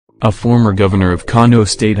A former governor of Kano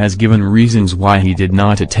State has given reasons why he did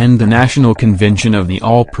not attend the National Convention of the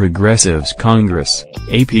All Progressives Congress,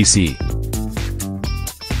 APC.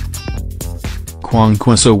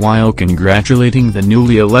 Kwankwaso, while congratulating the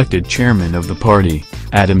newly elected chairman of the party,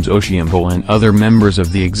 Adams Oshiomhole, and other members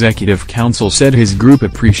of the Executive Council, said his group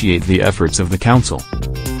appreciate the efforts of the council.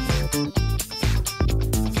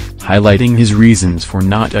 Highlighting his reasons for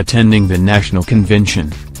not attending the National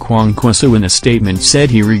Convention, Kwankwaso in a statement said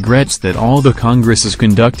he regrets that all the congresses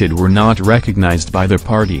conducted were not recognized by the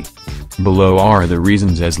party. Below are the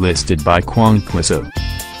reasons as listed by Kwankwaso.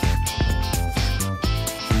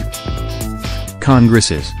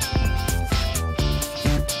 Congresses.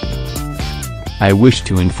 I wish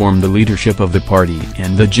to inform the leadership of the party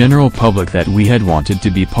and the general public that we had wanted to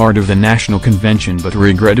be part of the National Convention, but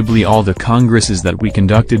regrettably all the congresses that we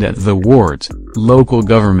conducted at the wards, local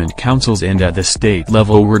government councils and at the state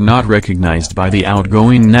level were not recognized by the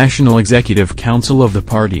outgoing National Executive Council of the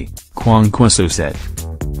party, Kwankwaso said.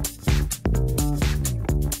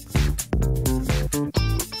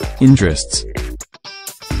 Interests.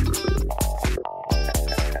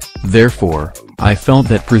 Therefore, I felt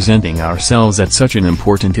that presenting ourselves at such an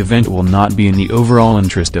important event will not be in the overall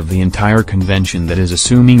interest of the entire convention, that is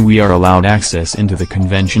assuming we are allowed access into the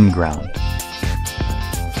convention ground.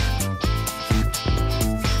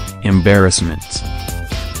 Embarrassments.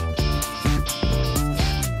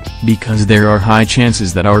 Because there are high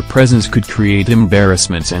chances that our presence could create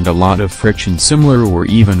embarrassments and a lot of friction, similar or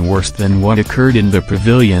even worse than what occurred in the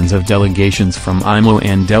pavilions of delegations from Imo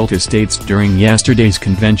and Delta states during yesterday's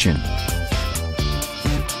convention.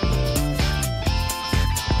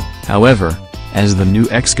 However, as the new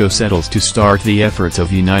EXCO settles to start the efforts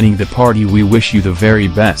of uniting the party, we wish you the very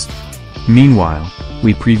best. Meanwhile,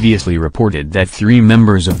 we previously reported that 3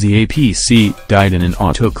 members of the APC died in an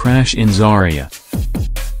auto crash in Zaria.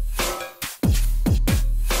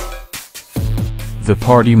 The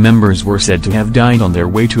party members were said to have died on their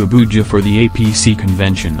way to Abuja for the APC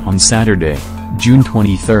convention on Saturday, June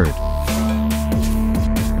 23.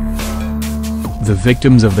 The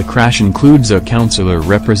victims of the crash includes a councillor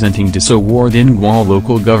representing Diso Ward in Gwal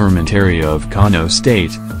local government area of Kano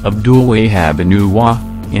State, Abdul Wahab Inuwa,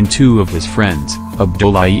 and 2 of his friends,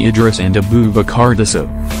 Abdullahi Idris and Abubakar Diso.